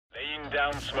Laying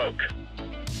down smoke.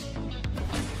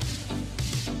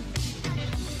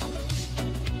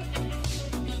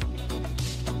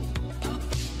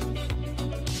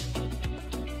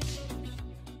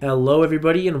 Hello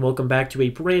everybody and welcome back to a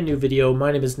brand new video.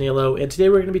 My name is Nalo and today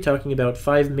we're going to be talking about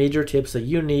 5 major tips that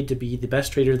you need to be the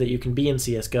best trader that you can be in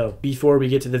CSGO. Before we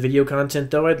get to the video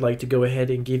content though, I'd like to go ahead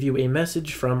and give you a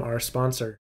message from our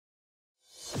sponsor.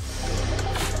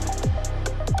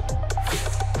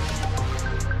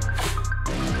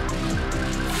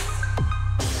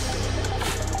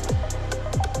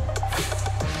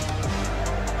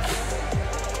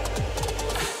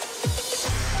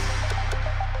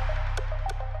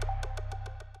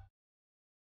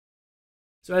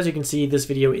 So as you can see, this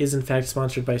video is in fact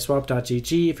sponsored by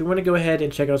swap.gg. If you want to go ahead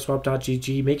and check out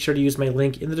swap.gg, make sure to use my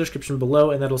link in the description below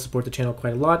and that'll support the channel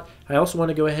quite a lot. I also want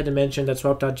to go ahead and mention that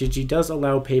swap.gg does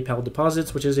allow PayPal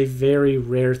deposits, which is a very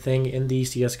rare thing in the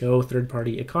CSGO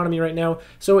third-party economy right now,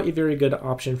 so a very good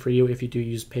option for you if you do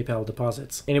use PayPal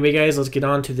deposits. Anyway guys, let's get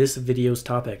on to this video's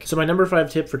topic. So my number 5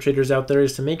 tip for traders out there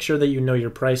is to make sure that you know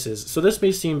your prices. So this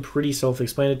may seem pretty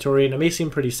self-explanatory and it may seem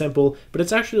pretty simple, but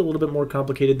it's actually a little bit more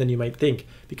complicated than you might think.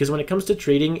 Because when it comes to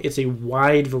trading, it's a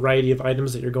wide variety of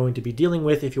items that you're going to be dealing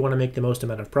with if you want to make the most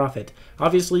amount of profit.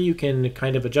 Obviously, you can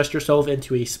kind of adjust yourself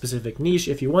into a specific niche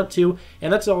if you want to,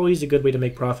 and that's always a good way to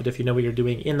make profit if you know what you're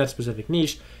doing in that specific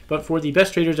niche. But for the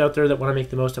best traders out there that want to make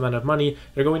the most amount of money,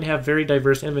 they're going to have very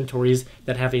diverse inventories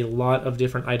that have a lot of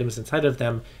different items inside of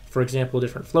them. For example,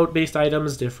 different float-based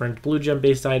items, different blue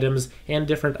gem-based items, and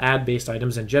different ad-based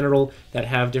items in general that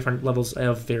have different levels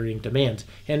of varying demand.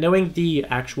 And knowing the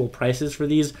actual prices for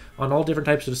these on all different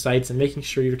types of sites and making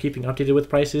sure you're keeping updated with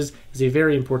prices is a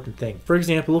very important thing. For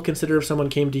example, consider if someone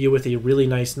came to you with a really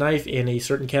nice knife in a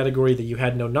certain category that you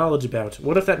had no knowledge about.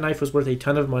 What if that knife was worth a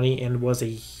ton of money and was a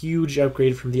huge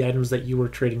upgrade from the items that you were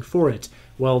trading for it?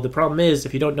 Well, the problem is,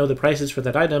 if you don't know the prices for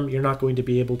that item, you're not going to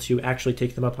be able to actually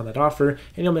take them up on that offer,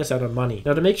 and you'll miss out on money.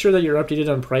 Now, to make sure that you're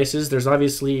updated on prices, there's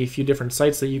obviously a few different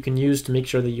sites that you can use to make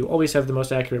sure that you always have the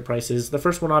most accurate prices. The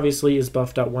first one, obviously, is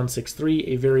buff.163,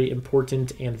 a very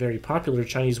important and very popular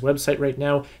Chinese website right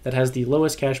now that has the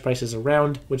lowest cash prices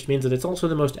around, which means that it's also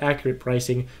the most accurate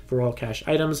pricing for all cash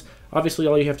items. Obviously,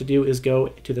 all you have to do is go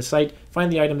to the site,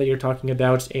 find the item that you're talking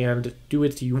about, and do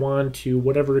its yuan to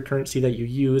whatever currency that you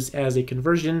use as a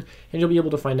conversion, and you'll be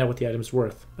able to find out what the item's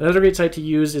worth. Another great site to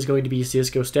use is going to be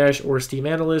CSGO Stash or Steam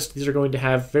Analyst. These are going to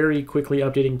have very quickly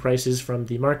updating prices from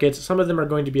the market. Some of them are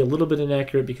going to be a little bit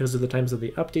inaccurate because of the times that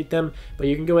they update them, but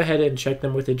you can go ahead and check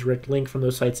them with a direct link from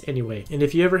those sites anyway. And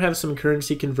if you ever have some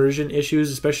currency conversion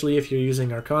issues, especially if you're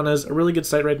using Arcanas, a really good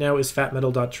site right now is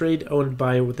fatmetal.trade, owned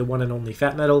by the one and only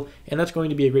Fatmetal, and that's going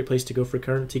to be a great place to go for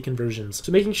currency conversions.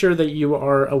 So making sure that you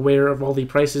are aware of all the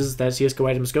prices that CSGO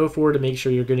items go for to make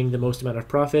sure you're getting the most amount of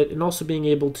profit, and also being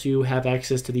able to have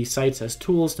access to these sites as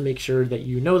tools to make sure that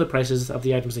you know the prices of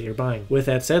the items that you're buying. With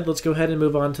that said, let's go ahead and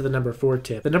move on to the number 4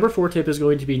 tip. The number 4 tip is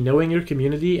going to be knowing your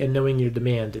community and knowing your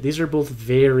demand. These are both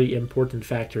very important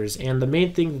factors, and the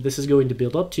main thing that this is going to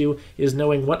build up to is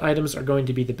knowing what items are going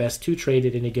to be the best to trade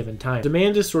at any given time.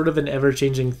 Demand is sort of an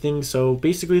ever-changing thing, so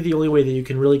basically the only way that you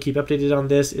can really keep updated on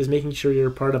this is making sure you're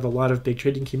part of a lot of big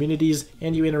trading communities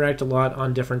and you interact a lot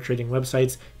on different trading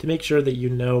websites to make sure that you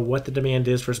know what the demand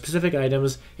is for specific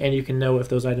items, and you can know if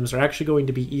those items are actually going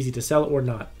to be easy to sell or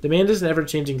not. Demand is an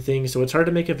ever-changing thing, so it's hard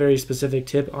to make a very specific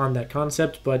tip on that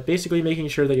concept, but basically making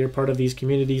sure that you're part of these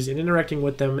communities and interacting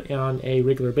with them on a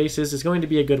regular basis is going to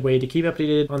be a good way to keep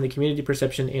updated on the community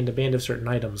perception and demand of certain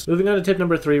items. Moving on to tip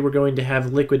number 3, we're going to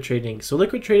have liquid trading. So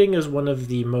liquid trading is one of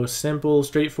the most simple,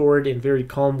 straightforward, and very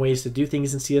calm ways to do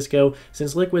things in CSGO,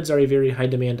 since liquids are a very high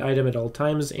demand item at all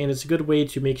times, and it's a good way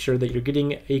to make sure that you're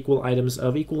getting equal items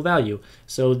of equal value.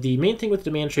 So the main thing with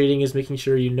demand trading is making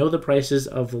sure you know the prices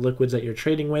of the liquids that you're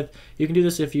trading with. You can do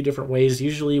this a few different ways.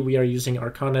 Usually we are using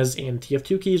Arcanas and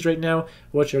TF2 keys right now,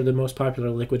 which are the most popular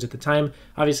liquids at the time.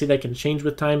 Obviously that can change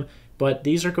with time, but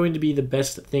these are going to be the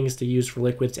best things to use for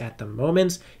liquids at the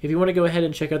moment. If you want to go ahead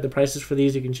and check out the prices for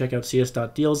these, you can check out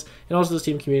cs.deals and also the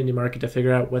Steam Community Market to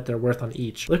figure out what they're worth on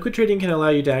each. Liquid trading can allow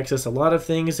you to access a lot of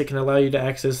things. It can allow you to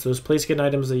access those play skin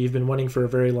items that you've been wanting for a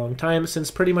very long time, since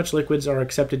pretty much liquids are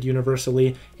accepted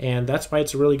universally, and that's why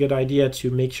it's a really good idea to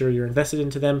make sure you're invested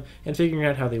into them and figuring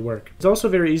out how they work. It's also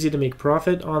very easy to make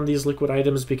profit on these liquid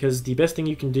items because the best thing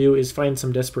you can do is find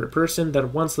some desperate person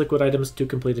that wants liquid items to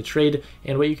complete a trade,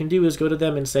 and what you can do is is go to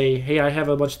them and say, hey, I have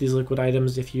a bunch of these liquid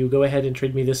items. If you go ahead and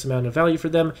trade me this amount of value for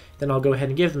them, then I'll go ahead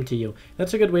and give them to you.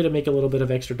 That's a good way to make a little bit of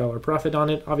extra dollar profit on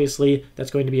it. Obviously,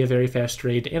 that's going to be a very fast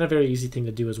trade and a very easy thing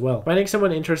to do as well. Finding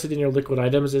someone interested in your liquid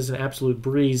items is an absolute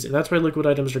breeze, and that's why liquid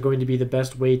items are going to be the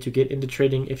best way to get into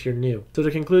trading if you're new. So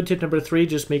to conclude, tip number 3,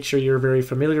 just make sure you're very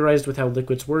familiarized with how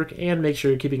liquids work and make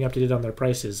sure you're keeping up to date on their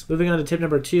prices. Moving on to tip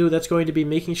number 2, that's going to be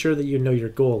making sure that you know your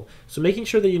goal. So making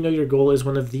sure that you know your goal is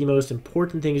one of the most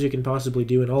important things you can possibly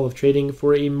do in all of trading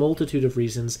for a multitude of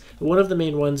reasons. One of the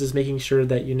main ones is making sure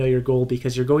that you know your goal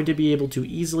because you're going to be able to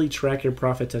easily track your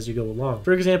profits as you go along.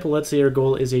 For example, let's say your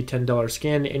goal is a $10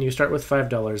 scan and you start with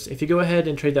 $5. If you go ahead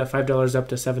and trade that $5 up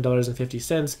to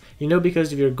 $7.50, you know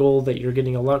because of your goal that you're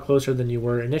getting a lot closer than you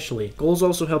were initially. Goals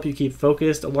also help you keep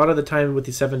focused. A lot of the time with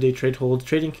the 7-day trade hold,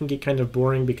 trading can get kind of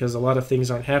boring because a lot of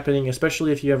things aren't happening,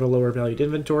 especially if you have a lower valued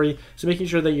inventory. So making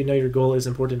sure that you know your goal is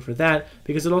important for that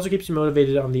because it also keeps you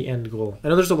motivated on the end goal. I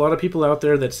know there's a lot of people out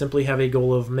there that simply have a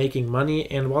goal of making money,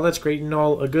 and while that's great and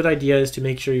all, a good idea is to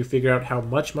make sure you figure out how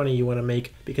much money you want to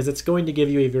make because it's going to give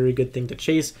you a very good thing to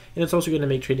chase, and it's also going to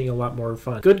make trading a lot more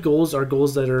fun. Good goals are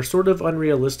goals that are sort of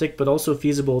unrealistic but also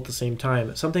feasible at the same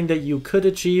time. Something that you could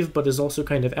achieve but is also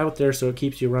kind of out there, so it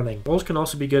keeps you running. Goals can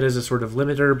also be good as a sort of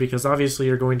limiter because obviously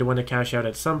you're going to want to cash out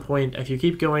at some point. If you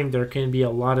keep going, there can be a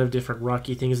lot of different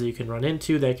rocky things that you can run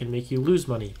into that can make you lose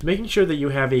money. Making sure that you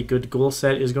have a good goal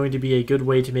set is going to be a good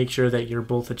way to make sure that you're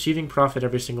both achieving profit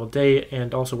every single day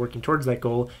and also working towards that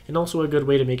goal, and also a good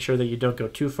way to make sure that you don't go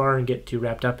too far and get too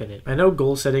wrapped up in it. I know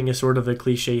goal setting is sort of a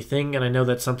cliche thing, and I know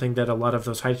that's something that a lot of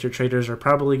those high-tier traders are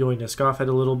probably going to scoff at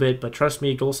a little bit, but trust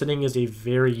me, goal setting is a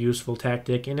very useful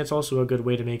tactic, and it's also a good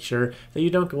way to make sure that you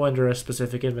don't go under a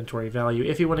specific inventory value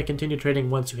if you want to continue trading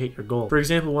once you hit your goal. For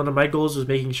example, one of my goals was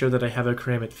making sure that I have a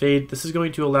Kramit fade. This is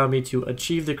going to allow me to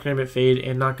achieve the Kramit fade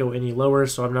and not go any lower,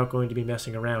 so I'm not going to be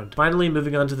messing around. Finally,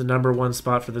 moving on to the number 1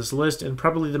 spot for this list, and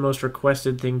probably the most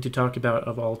requested thing to talk about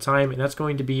of all time, and that's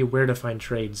going to be where to find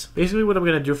trades. Basically, what I'm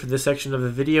going to do for this section of the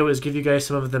video is give you guys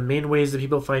some of the main ways that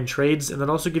people find trades, and then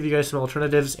also give you guys some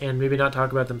alternatives and maybe not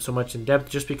talk about them so much in depth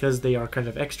just because they are kind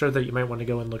of extra that you might want to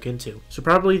go and look into. So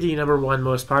probably the number 1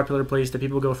 most popular place that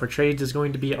people go for trades is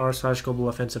going to be r/global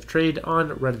offensive trade on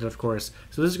Reddit, of course.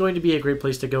 So this is going to be a great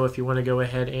place to go if you want to go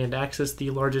ahead and access the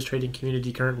largest trading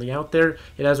community currently out there.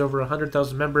 It has over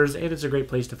 100,000 members and it's a great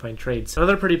place to find trades.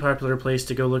 Another pretty popular place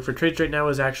to go look for trades right now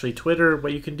is actually Twitter.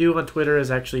 What you can do on Twitter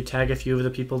is actually tag a few of the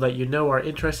people that you know are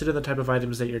interested in the type of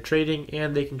items that you're trading,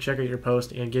 and they can check out your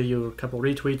post and give you a couple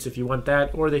retweets if you want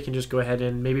that, or they can just go ahead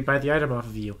and maybe buy the item off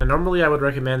of you. And normally I would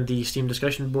recommend the Steam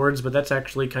discussion boards, but that's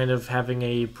actually kind of having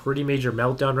a pretty major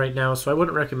meltdown right now, so I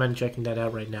wouldn't recommend checking that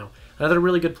out right now. Another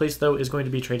really good place, though, is going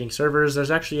to be trading servers.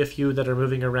 There's actually a few that are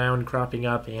moving around, cropping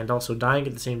up, and also dying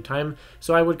at the same time,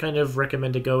 so I would kind of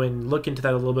recommend to go and look into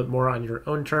that a little bit more on your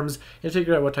own terms and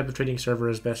figure out what type of trading server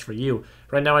is best for you.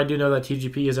 Right now, I do know that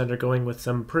TGP is undergoing with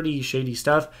some pretty shady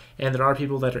stuff, and there are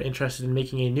people that are interested in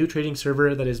making a new trading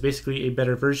server that is basically a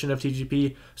better version of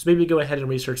TGP, so maybe go ahead and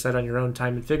research that on your own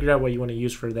time and figure out what you want to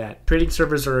use for that. Trading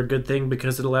servers are a good thing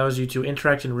because it allows you to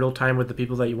interact in real time with the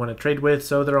people that you want to trade with,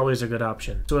 so they're always a good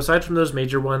option. So aside from those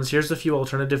major ones, here's a few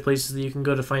alternative places that you can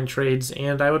go to find trades,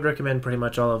 and I would recommend pretty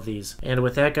much all of these. And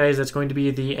with that, guys, that's going to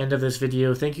be the end of this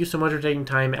video. Thank you so much for taking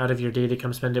time out of your day to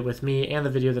come spend it with me and the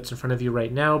video that's in front of you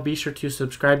right now. Be sure to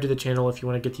subscribe to the channel if you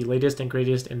want to get the latest and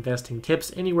greatest investing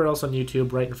tips anywhere else on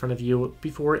YouTube right in front of you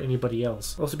before anybody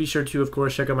else. Also be sure to, of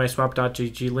course, check out my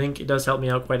swap.gg link. It does help me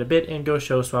out quite a bit, and go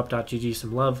show swap.gg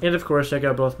some love. And of course, check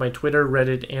out both my Twitter,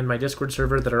 Reddit, and my Discord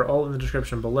server that are all in the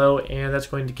description below, and that's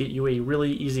going to get you a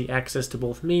really easy access to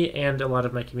both me and a lot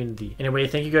of my community. Anyway,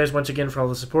 thank you guys once again for all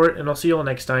the support, and I'll see you all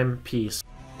next time. Peace.